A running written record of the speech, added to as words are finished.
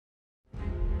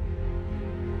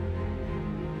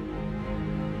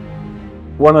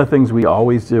One of the things we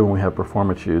always do when we have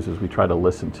performance shoes is we try to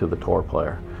listen to the tour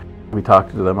player. We talked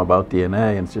to them about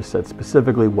D.N.A. and just said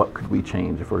specifically what could we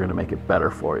change if we're going to make it better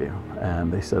for you.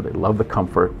 And they said they love the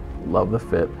comfort, love the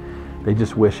fit. They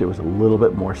just wish it was a little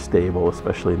bit more stable,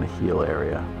 especially in the heel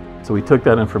area. So we took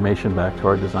that information back to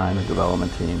our design and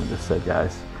development team and just said,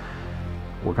 guys,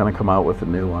 we're going to come out with a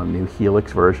new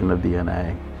Helix version of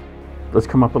D.N.A. Let's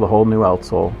come up with a whole new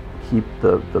outsole, keep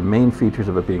the main features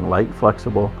of it being light,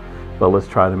 flexible, but let's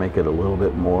try to make it a little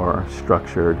bit more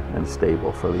structured and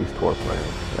stable for these tour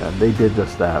players. And they did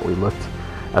just that. We looked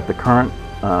at the current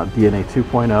D.N.A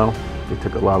 2.0. We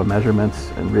took a lot of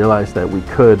measurements and realized that we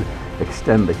could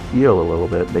extend the heel a little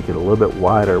bit, make it a little bit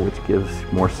wider, which gives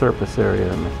more surface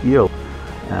area in the heel.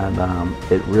 And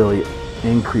it really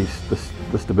increased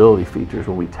the stability features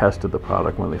when we tested the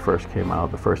product when they first came out,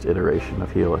 the first iteration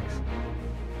of Helix.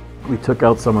 We took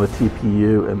out some of the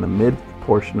TPU in the mid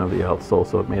portion of the outsole,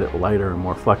 so it made it lighter and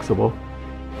more flexible.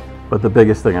 But the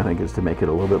biggest thing I think is to make it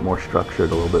a little bit more structured,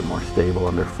 a little bit more stable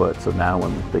underfoot, so now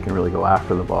when they can really go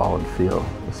after the ball and feel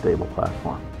a stable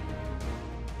platform.